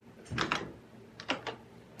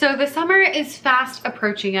So the summer is fast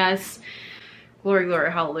approaching us. Glory,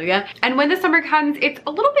 glory, hallelujah. And when the summer comes, it's a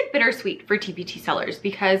little bit bittersweet for TPT sellers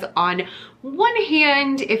because on one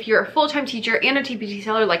hand, if you're a full-time teacher and a TPT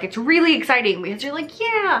seller, like it's really exciting because you're like,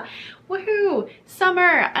 yeah, woohoo,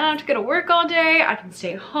 summer, I don't have to go to work all day. I can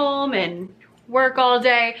stay home and work all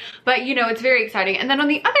day, but you know, it's very exciting. And then on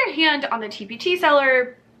the other hand, on the TPT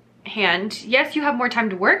seller hand, yes, you have more time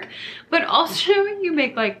to work, but also you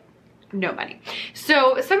make like no money.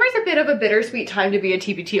 So summer's a bit of a bittersweet time to be a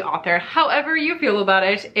TPT author. However you feel about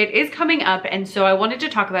it, it is coming up. And so I wanted to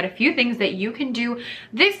talk about a few things that you can do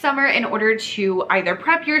this summer in order to either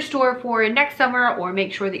prep your store for next summer or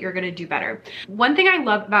make sure that you're gonna do better. One thing I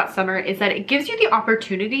love about summer is that it gives you the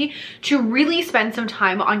opportunity to really spend some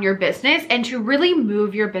time on your business and to really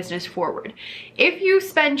move your business forward. If you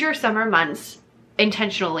spend your summer months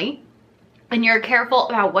intentionally, and you're careful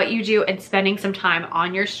about what you do and spending some time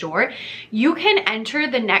on your store, you can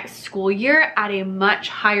enter the next school year at a much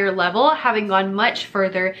higher level, having gone much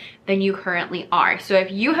further than you currently are. So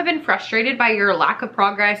if you have been frustrated by your lack of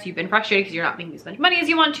progress, you've been frustrated because you're not making as much money as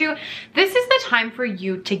you want to, this is the time for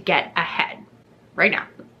you to get ahead. Right now,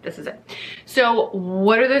 this is it. So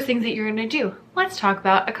what are those things that you're gonna do? Let's talk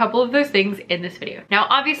about a couple of those things in this video. Now,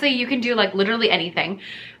 obviously you can do like literally anything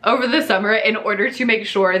over the summer in order to make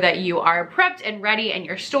sure that you are prepped and ready and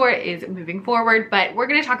your store is moving forward, but we're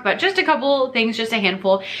gonna talk about just a couple things, just a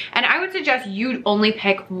handful. And I would suggest you only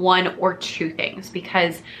pick one or two things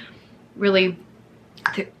because really,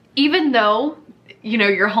 even though, you know,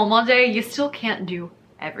 you're home all day, you still can't do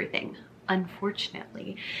everything,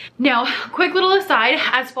 unfortunately. Now, quick little aside,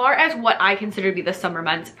 as far as what I consider to be the summer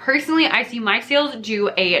months, personally, I see my sales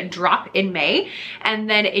do a drop in May, and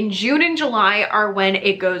then in June and July are when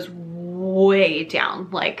it goes way down,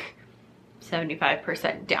 like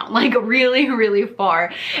 75% down, like really, really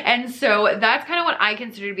far. And so that's kind of what I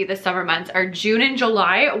consider to be the summer months are June and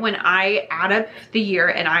July, when I add up the year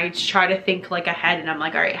and I try to think like ahead and I'm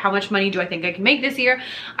like, all right, how much money do I think I can make this year?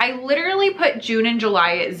 I literally put June and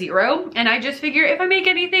July at 0. And I just figure if I make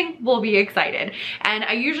anything, we'll be excited. And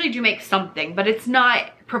I usually do make something, but it's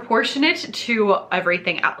not proportionate to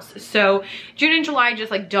everything else. So June and July,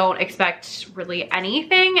 just like don't expect really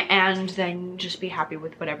anything and then just be happy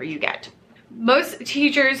with whatever you get. Most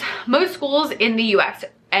teachers, most schools in the US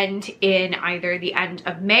end in either the end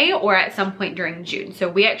of May or at some point during June. So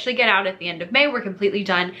we actually get out at the end of May. We're completely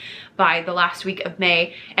done by the last week of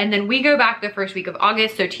May. And then we go back the first week of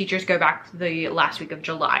August. So teachers go back the last week of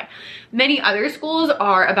July. Many other schools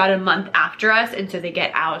are about a month after us. And so they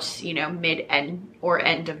get out, you know, mid-end or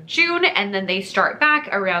end of June. And then they start back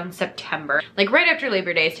around September. Like right after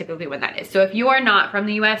Labor Day is typically when that is. So if you are not from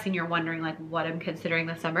the US and you're wondering like what I'm considering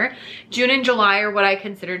the summer, June and July are what I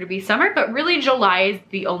consider to be summer. But really July is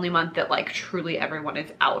the only month that like truly everyone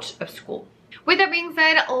is out of school. With that being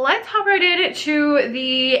said, let's hop right into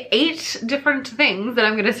the 8 different things that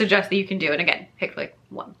I'm going to suggest that you can do. And again, pick like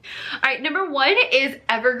one. All right, number 1 is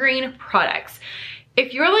evergreen products.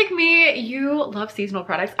 If you're like me, you love seasonal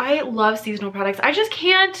products. I love seasonal products. I just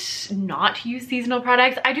can't not use seasonal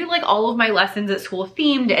products. I do like all of my lessons at school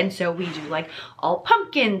themed. And so we do like all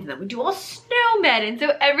pumpkins and then we do all snowmen. And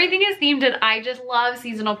so everything is themed and I just love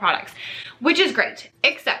seasonal products, which is great.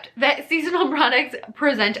 Except that seasonal products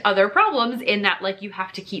present other problems in that like you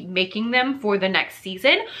have to keep making them for the next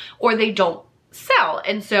season or they don't sell.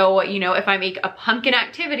 And so, you know, if I make a pumpkin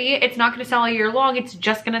activity, it's not going to sell all year long. It's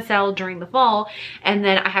just going to sell during the fall. And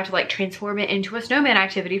then I have to like transform it into a snowman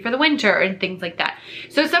activity for the winter and things like that.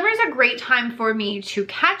 So summer is a great time for me to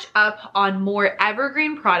catch up on more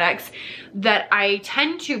evergreen products that I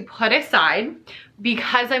tend to put aside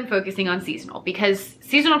because I'm focusing on seasonal, because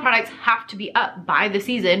seasonal products have to be up by the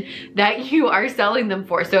season that you are selling them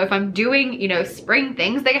for. So if I'm doing, you know, spring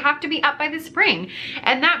things, they have to be up by the spring.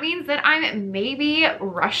 And that means that I'm maybe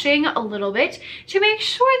rushing a little bit to make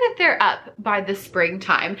sure that they're up by the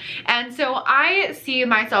springtime. And so I see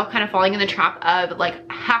myself kind of falling in the trap of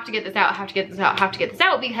like, have to get this out, have to get this out, have to get this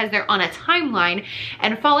out because they're on a timeline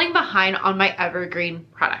and falling behind on my evergreen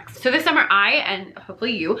products. So this summer I, and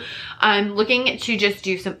hopefully you, I'm looking to just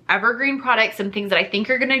do some evergreen products, some things that I think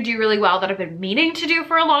are gonna do really well that I've been meaning to do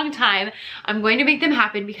for a long time. I'm going to make them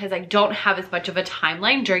happen because I don't have as much of a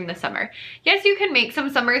timeline during the summer. Yes, you can make some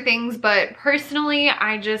summer things, but personally,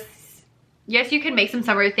 yes, you can make some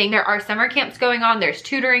summer thing. There are summer camps going on. There's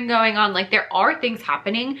tutoring going on. Like there are things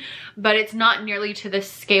happening, but it's not nearly to the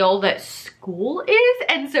scale that school is.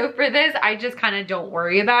 And so for this, I just kind of don't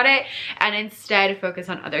worry about it and instead focus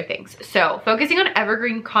on other things. So focusing on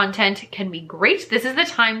evergreen content can be great. This is the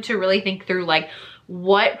time to really think through like,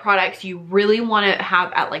 what products you really want to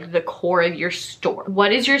have at like the core of your store.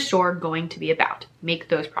 What is your store going to be about? Make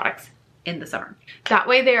those products in the summer. That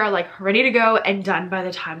way they are like ready to go and done by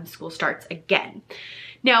the time school starts again.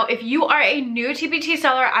 Now, if you are a new TPT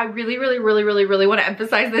seller, I really want to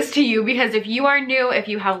emphasize this to you, because if you are new, if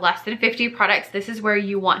you have less than 50 products, this is where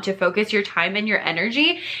you want to focus your time and your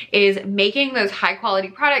energy, is making those high quality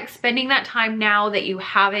products, spending that time now that you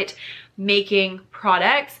have it, making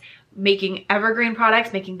products, making evergreen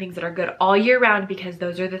products, making things that are good all year round, because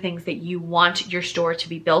those are the things that you want your store to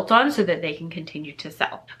be built on so that they can continue to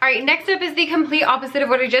sell. All right, next up is the complete opposite of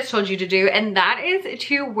what I just told you to do, and that is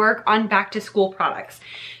to work on back to school products.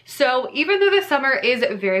 So even though the summer is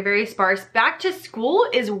very sparse, back to school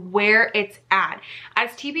is where it's at.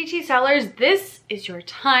 As TPT sellers, this is your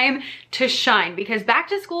time to shine, because back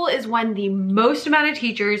to school is when the most amount of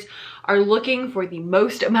teachers are looking for the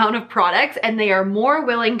most amount of products, and they are more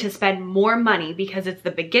willing to spend more money because it's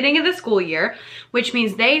the beginning of the school year, which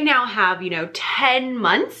means they now have, 10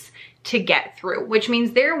 months to get through, which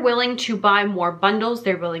means they're willing to buy more bundles,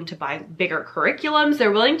 they're willing to buy bigger curriculums,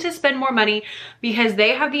 they're willing to spend more money because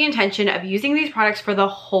they have the intention of using these products for the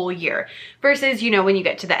whole year. Versus, when you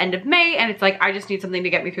get to the end of May and it's like, I just need something to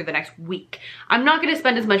get me through the next week. I'm not gonna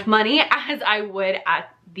spend as much money as I would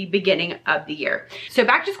at the beginning of the year. So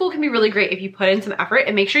back to school can be really great if you put in some effort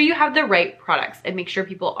and make sure you have the right products and make sure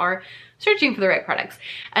people are searching for the right products.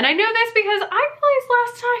 And I know this because I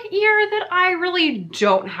realized last year that I really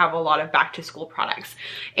don't have a lot of back to school products.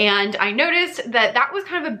 And I noticed that that was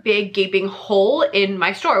kind of a big gaping hole in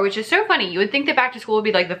my store, which is so funny. You would think that back to school would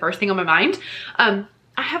be like the first thing on my mind. I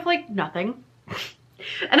have like nothing.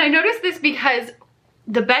 And I noticed this because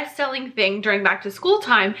the best selling thing during back to school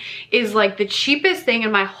time is like the cheapest thing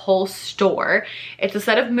in my whole store. It's a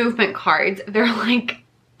set of movement cards. They're like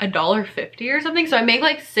 $1.50 or something. So I make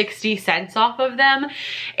like 60 cents off of them.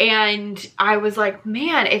 And I was like,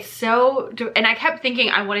 man, it's so, and I kept thinking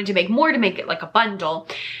I wanted to make more to make it like a bundle.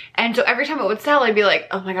 And so every time it would sell, I'd be like,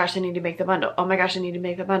 oh my gosh, I need to make the bundle. Oh my gosh, I need to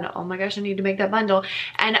make the bundle. Oh my gosh, I need to make that bundle.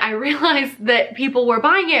 And I realized that people were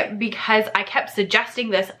buying it because I kept suggesting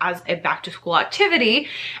this as a back to school activity.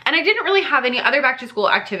 And I didn't really have any other back to school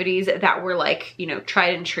activities that were like,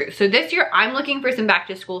 tried and true. So this year I'm looking for some back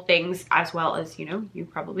to school things, as well as, you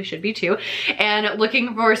probably should be too. And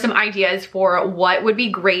looking for some ideas for what would be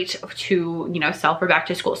great to, sell for back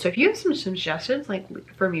to school. So if you have some suggestions, like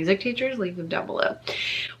for music teachers, leave them down below.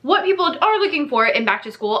 What people are looking for in back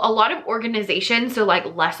to school, a lot of organization, so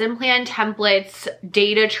like lesson plan templates,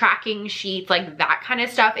 data tracking sheets, like that kind of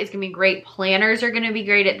stuff is gonna be great. Planners are gonna be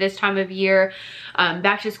great at this time of year.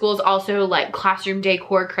 Back to school is also like classroom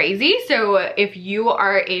decor crazy. So if you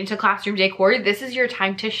are into classroom decor, this is your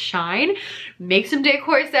time to shine. Make some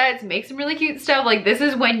decor sets, make some really cute stuff. Like this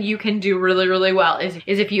is when you can do really well is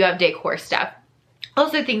if you have decor stuff.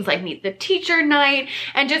 Also things like meet the teacher night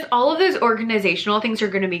and just all of those organizational things are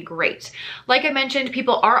going to be great. Like I mentioned,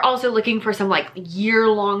 people are also looking for some like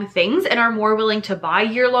year-long things and are more willing to buy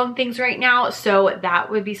year-long things right now. So that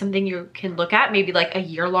would be something you can look at, maybe like a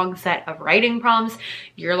year-long set of writing prompts,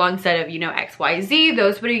 year-long set of, XYZ,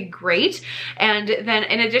 those would be great. And then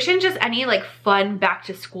in addition, just any like fun back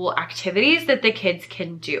to school activities that the kids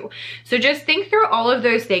can do. So just think through all of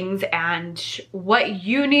those things and what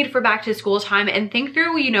you need for back to school time, and think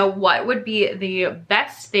through, what would be the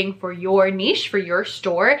best thing for your niche, for your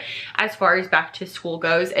store, as far as back to school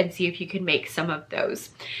goes, and see if you can make some of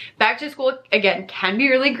those. Back to school, again, can be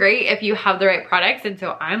really great if you have the right products, and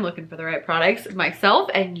so I'm looking for the right products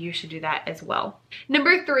myself, and you should do that as well.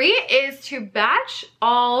 Number 3 is to batch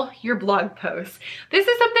all your blog posts. This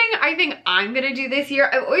is something I think I'm gonna do this year.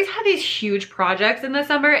 I've always had these huge projects in the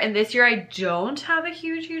summer, and this year I don't have a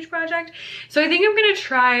huge project. So I think I'm gonna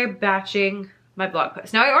try batching my blog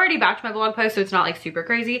posts. Now I already batched my blog posts, so it's not like super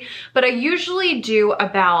crazy, but I usually do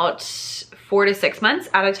about 4 to 6 months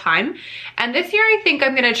at a time. And this year I think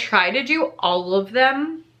I'm gonna try to do all of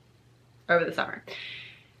them over the summer.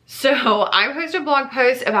 So I post a blog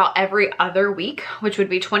post about every other week, which would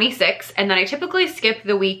be 26. And then I typically skip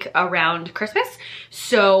the week around Christmas.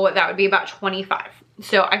 So that would be about 25.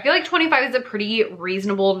 So I feel like 25 is a pretty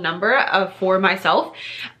reasonable number for myself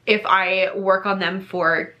if I work on them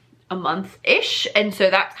for a month-ish. And so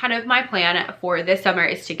that's kind of my plan for this summer,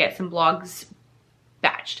 is to get some blogs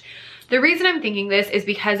batched. The reason I'm thinking this is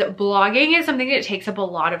because blogging is something that takes up a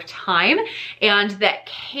lot of time and that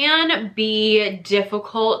can be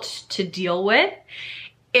difficult to deal with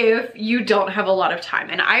if you don't have a lot of time.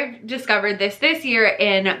 And I've discovered this year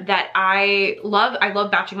in that I love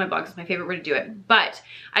batching my blogs. It's my favorite way to do it. But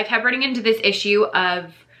I kept running into this issue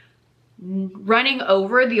of running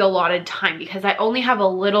over the allotted time because I only have a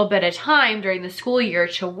little bit of time during the school year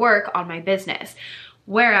to work on my business.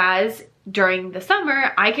 Whereas during the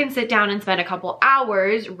summer, I can sit down and spend a couple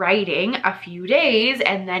hours writing a few days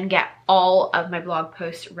and then get all of my blog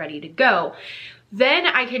posts ready to go. Then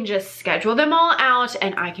I can just schedule them all out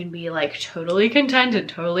and I can be like totally content and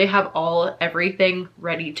totally have everything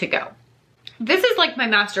ready to go. This is like my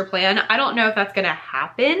master plan. I don't know if that's gonna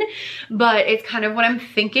happen, but it's kind of what I'm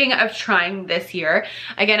thinking of trying this year.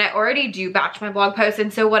 Again, I already do batch my blog posts,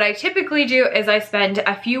 and so what I typically do is I spend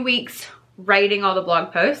a few weeks writing all the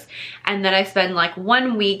blog posts, and then I spend like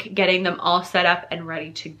 1 week getting them all set up and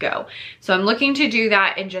ready to go. So I'm looking to do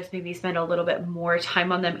that and just maybe spend a little bit more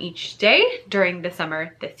time on them each day during the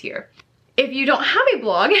summer this year. If you don't have a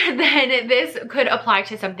blog, then this could apply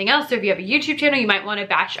to something else. So if you have a YouTube channel, you might want to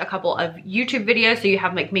batch a couple of YouTube videos. So you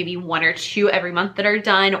have like maybe 1 or 2 every month that are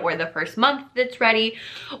done, or the first month that's ready.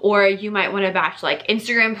 Or you might want to batch like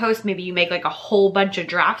Instagram posts. Maybe you make like a whole bunch of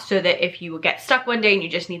drafts so that if you get stuck one day and you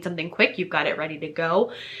just need something quick, you've got it ready to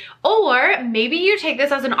go. Or maybe you take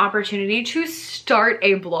this as an opportunity to start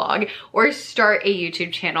a blog or start a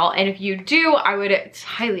YouTube channel. And if you do, I would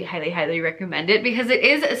highly, highly, highly recommend it because it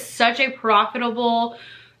is such a profitable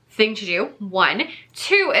thing to do, 1.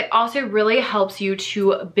 2, it also really helps you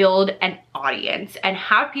to build an audience and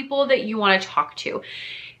have people that you want to talk to.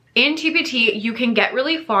 In TPT, you can get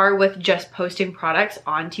really far with just posting products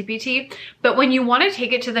on TPT, but when you want to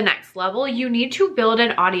take it to the next level, you need to build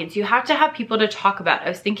an audience. You have to have people to talk about. I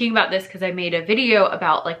was thinking about this because I made a video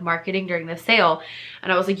about like marketing during the sale,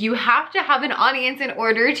 and I was like, you have to have an audience in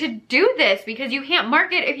order to do this because you can't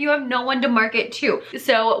market if you have no one to market to.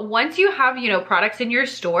 So once you have, you know, products in your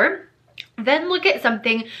store, then look at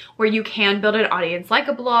something where you can build an audience, like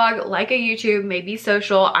a blog, like a YouTube, maybe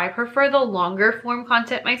social. I prefer the longer form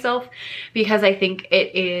content myself because I think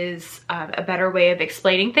it is a better way of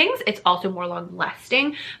explaining things. It's also more long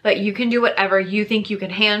lasting, but you can do whatever you think you can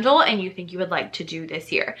handle and you think you would like to do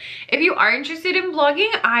this year. If you are interested in blogging,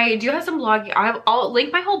 I do have some blogging. I'll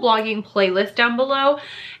link my whole blogging playlist down below,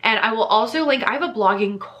 and I will also link, I have a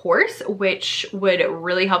blogging course which would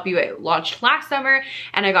really help you. It launched last summer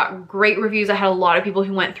and I got great reviews. I had a lot of people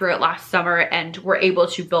who went through it last summer and were able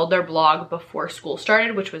to build their blog before school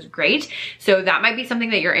started, which was great. So that might be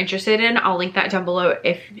something that you're interested in. I'll link that down below.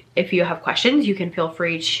 If you have questions, you can feel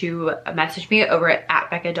free to message me over at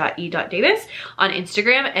becca.e.davis on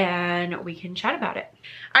Instagram and we can chat about it.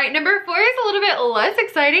 All right, number 4 is a little bit less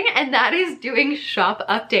exciting, and that is doing shop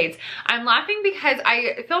updates. I'm laughing because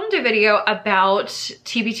I filmed a video about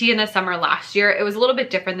TPT in the summer last year. It was a little bit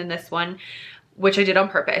different than this one, which I did on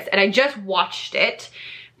purpose, and I just watched it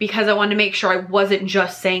because I wanted to make sure I wasn't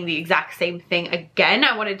just saying the exact same thing again.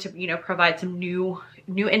 I wanted to, you know, provide some new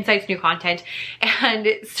insights, new content. And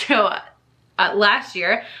so last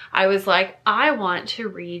year I was like, I want to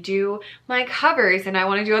redo my covers and I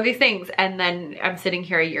want to do all these things. And then I'm sitting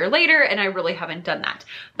here a year later and I really haven't done that.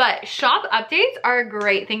 But shop updates are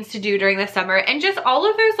great things to do during the summer, and just all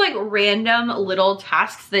of those like random little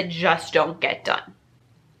tasks that just don't get done.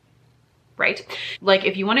 Right? Like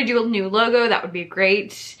if you want to do a new logo, that would be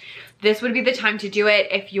great. This would be the time to do it.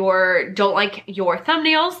 If you don't like your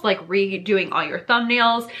thumbnails, like redoing all your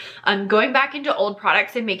thumbnails, going back into old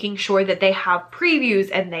products and making sure that they have previews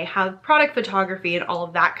and they have product photography and all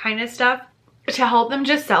of that kind of stuff to help them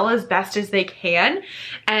just sell as best as they can.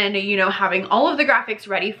 And, you know, having all of the graphics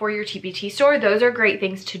ready for your TPT store, those are great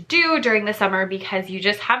things to do during the summer because you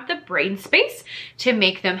just have the brain space to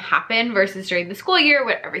make them happen versus during the school year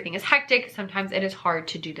where everything is hectic. Sometimes it is hard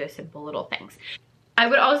to do those simple little things. I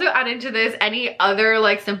would also add into this any other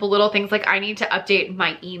like simple little things, like I need to update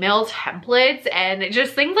my email templates and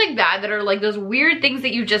just things like that are like those weird things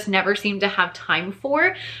that you just never seem to have time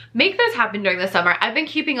for. Make those happen during the summer. I've been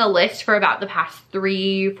keeping a list for about the past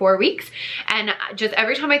 3-4 weeks, and just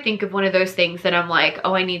every time I think of one of those things that I'm like,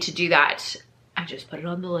 oh, I need to do that, I just put it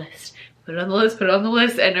on the list. Put it on the list, put it on the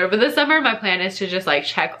list. And over the summer, my plan is to just like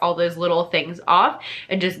check all those little things off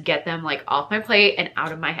and just get them like off my plate and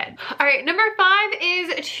out of my head. All right, number 5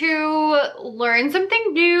 is to learn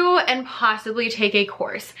something new and possibly take a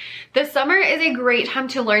course. The summer is a great time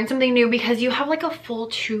to learn something new because you have like a full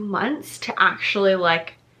 2 months to actually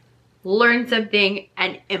like learn something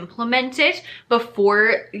and implement it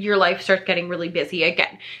before your life starts getting really busy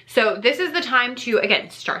again. So this is the time to, again,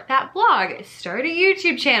 start that blog, start a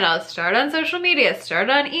YouTube channel, start on social media, start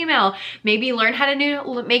on email, maybe learn how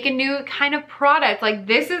to make a new kind of product. Like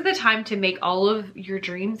this is the time to make all of your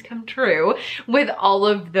dreams come true with all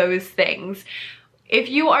of those things. If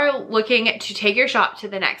you are looking to take your shop to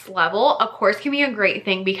the next level, a course can be a great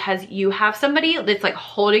thing because you have somebody that's like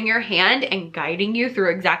holding your hand and guiding you through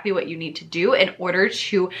exactly what you need to do in order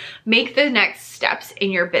to make the next steps in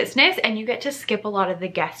your business, and you get to skip a lot of the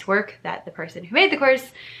guesswork that the person who made the course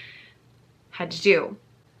had to do.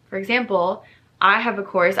 For example, I have a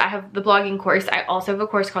course, I have the blogging course. I also have a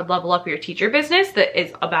course called Level Up Your Teacher Business that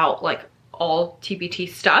is about like all TPT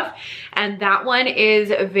stuff. And that one is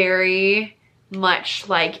very much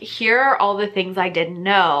like, here are all the things I didn't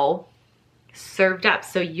know served up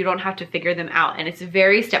so you don't have to figure them out, and it's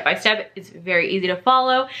very step by step. It's very easy to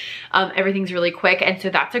follow. Everything's really quick, and so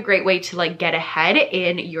that's a great way to like get ahead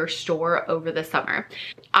in your store over the summer.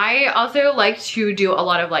 I also like to do a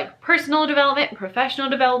lot of like personal development, professional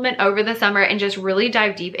development over the summer, and just really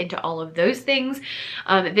dive deep into all of those things.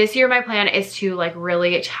 This year my plan is to like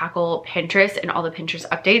really tackle Pinterest and all the Pinterest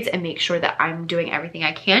updates and make sure that I'm doing everything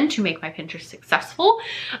I can to make my Pinterest successful,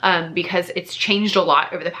 because it's changed a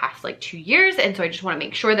lot over the past like 2 years, and so I just want to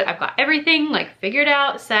make sure that I've got everything like figured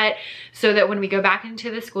out, set, so that when we go back into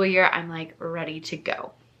the school year, I'm like ready to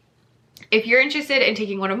go. If you're interested in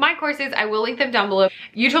taking one of my courses, I will link them down below.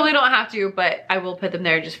 You totally don't have to, but I will put them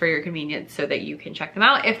there just for your convenience so that you can check them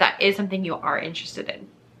out if that is something you are interested in.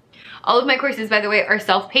 All of my courses, by the way, are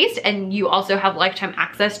self-paced, and you also have lifetime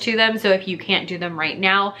access to them. So if you can't do them right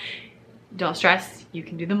now, don't stress, you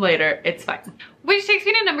can do them later, it's fine. Which takes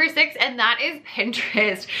me to number 6, and that is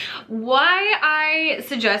Pinterest. Why I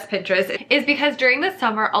suggest Pinterest is because during the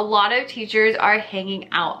summer, a lot of teachers are hanging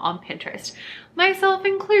out on Pinterest, myself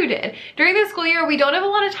included. During the school year, we don't have a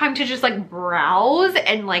lot of time to just like browse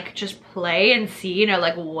and like just play and see, you know,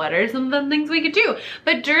 like what are some fun things we could do.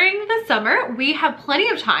 But during the summer, we have plenty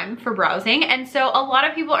of time for browsing. And so a lot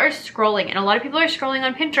of people are scrolling, and a lot of people are scrolling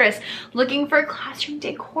on Pinterest looking for classroom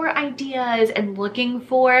decor ideas and looking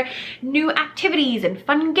for new activities and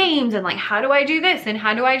fun games and like, how do I do this and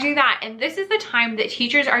how do I do that? And this is the time that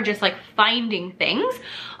teachers are just like finding things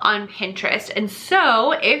on Pinterest. And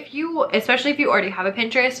so if you, especially if you already have a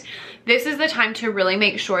Pinterest, this is the time to really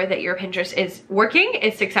make sure that your Pinterest is working,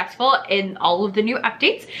 is successful in all of the new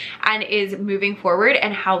updates, and is moving forward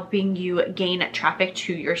and helping you gain traffic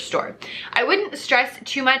to your store. I wouldn't stress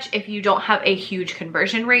too much if you don't have a huge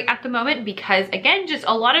conversion rate at the moment, because again, just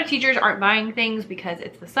a lot of teachers aren't buying things because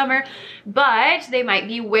it's the summer, but they might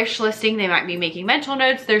be wish listing, they might be making mental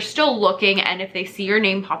notes, they're still looking, and if they see your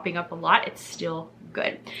name popping up a lot, it's still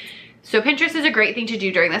good. So Pinterest is a great thing to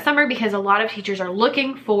do during the summer because a lot of teachers are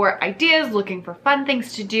looking for ideas, looking for fun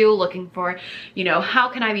things to do, looking for, you know, how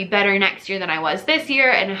can I be better next year than I was this year,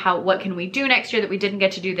 and what can we do next year that we didn't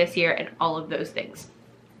get to do this year, and all of those things.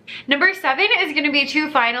 Number 7 is going to be to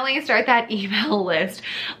finally start that email list.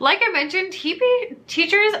 Like I mentioned,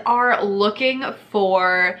 teachers are looking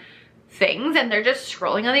for things, and they're just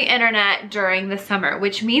scrolling on the internet during the summer,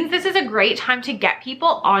 which means this is a great time to get people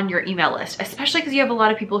on your email list, especially because you have a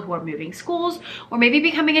lot of people who are moving schools or maybe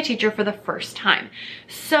becoming a teacher for the first time.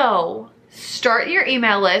 So start your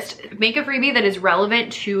email list, make a freebie that is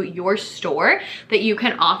relevant to your store that you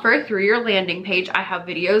can offer through your landing page. I have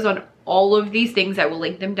videos on all of these things. I will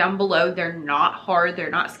link them down below. They're not hard, they're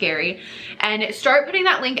not scary. And start putting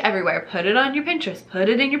that link everywhere. Put it on your Pinterest, put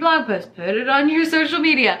it in your blog post, put it on your social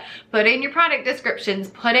media, put it in your product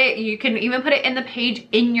descriptions, you can even put it in the page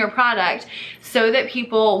in your product so that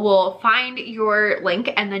people will find your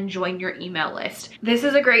link and then join your email list. This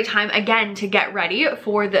is a great time, again, to get ready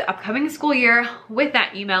for the upcoming school year with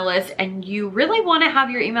that email list, and you really want to have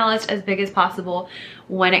your email list as big as possible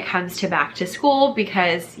when it comes to back to school,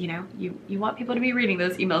 because you know you want people to be reading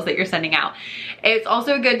those emails that you're sending out. It's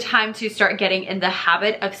also a good time to start getting in the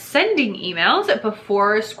habit of sending emails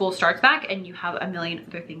before school starts back and you have a million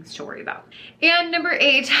other things to worry about. And number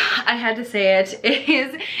 8, I had to say it,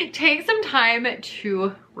 is take some time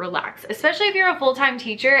to relax, especially if you're a full-time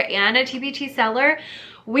teacher and a TPT seller.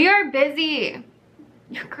 We are busy.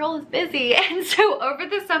 Your girl is busy. And so over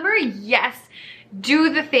the summer, yes,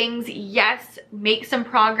 do the things, yes, make some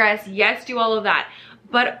progress, yes, do all of that,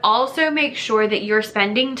 but also make sure that you're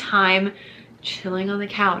spending time chilling on the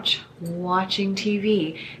couch, watching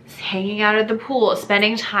TV, hanging out at the pool,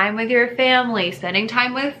 spending time with your family, spending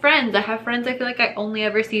time with friends. I have friends I feel like I only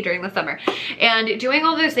ever see during the summer, and doing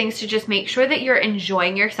all those things to just make sure that you're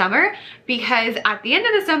enjoying your summer, because at the end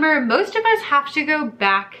of the summer, most of us have to go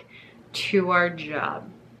back to our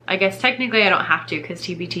job. I guess technically I don't have to, because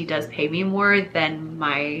TPT does pay me more than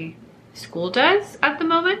my school does at the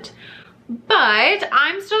moment. But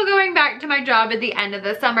I'm still going back to my job at the end of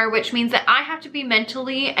the summer, which means that I have to be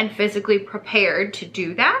mentally and physically prepared to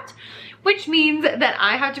do that, which means that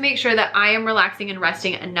I have to make sure that I am relaxing and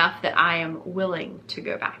resting enough that I am willing to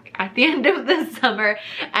go back at the end of the summer,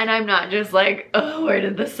 and I'm not just like, oh, where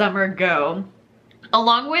did the summer go?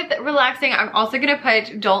 Along with relaxing, I'm also gonna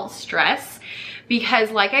put don't stress,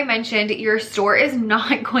 because like I mentioned, your store is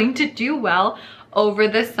not going to do well over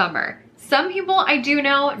the summer. Some people I do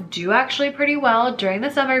know do actually pretty well during the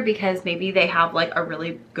summer because maybe they have like a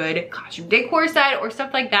really good costume decor set or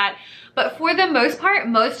stuff like that. But for the most part,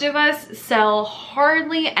 most of us sell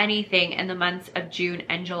hardly anything in the months of June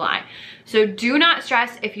and July. So do not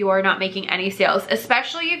stress if you are not making any sales,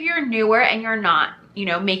 especially if you're newer and you're not, you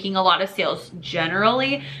know, making a lot of sales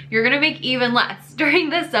generally. You're gonna make even less during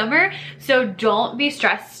the summer. So don't be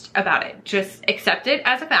stressed about it. Just accept it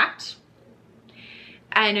as a fact.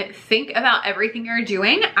 And think about everything you're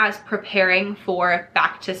doing as preparing for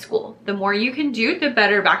back to school. The more you can do, the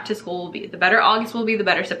better back to school will be. The better August will be, the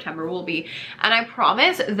better September will be. And I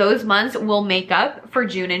promise those months will make up for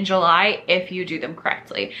June and July if you do them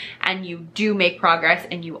correctly. And you do make progress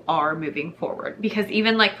and you are moving forward. Because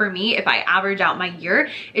even like for me, if I average out my year,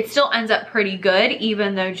 it still ends up pretty good,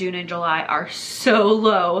 even though June and July are so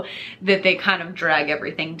low that they kind of drag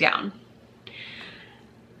everything down.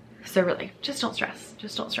 So really, just don't stress.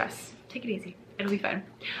 Just don't stress. Take it easy. It'll be fun.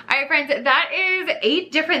 All right, friends, that is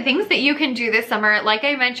 8 different things that you can do this summer. Like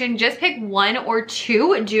I mentioned, just pick 1 or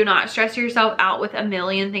 2. Do not stress yourself out with a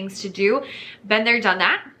million things to do. Been there, done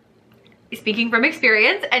that. Speaking from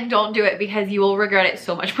experience, and don't do it because you will regret it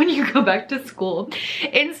so much when you go back to school.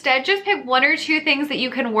 Instead, just pick 1 or 2 things that you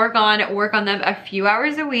can work on them a few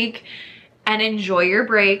hours a week, and enjoy your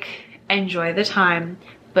break, enjoy the time,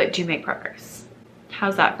 but do make progress.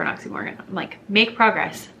 How's that for an oxymoron? I'm like, make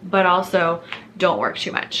progress, but also don't work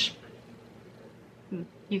too much.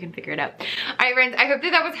 You can figure it out. All right, friends, I hope that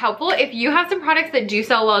that was helpful. If you have some products that do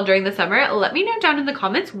sell well during the summer, let me know down in the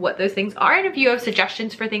comments what those things are. And if you have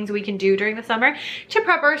suggestions for things we can do during the summer to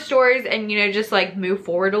prep our stores and, you know, just like move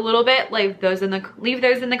forward a little bit, leave those in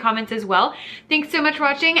the comments as well. Thanks so much for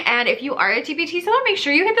watching. And if you are a TPT seller, make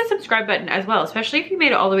sure you hit the subscribe button as well, especially if you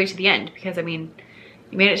made it all the way to the end, because I mean,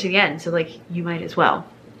 you made it to the end, so like you might as well,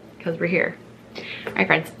 because we're here. All right,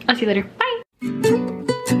 friends, I'll see you later. Bye.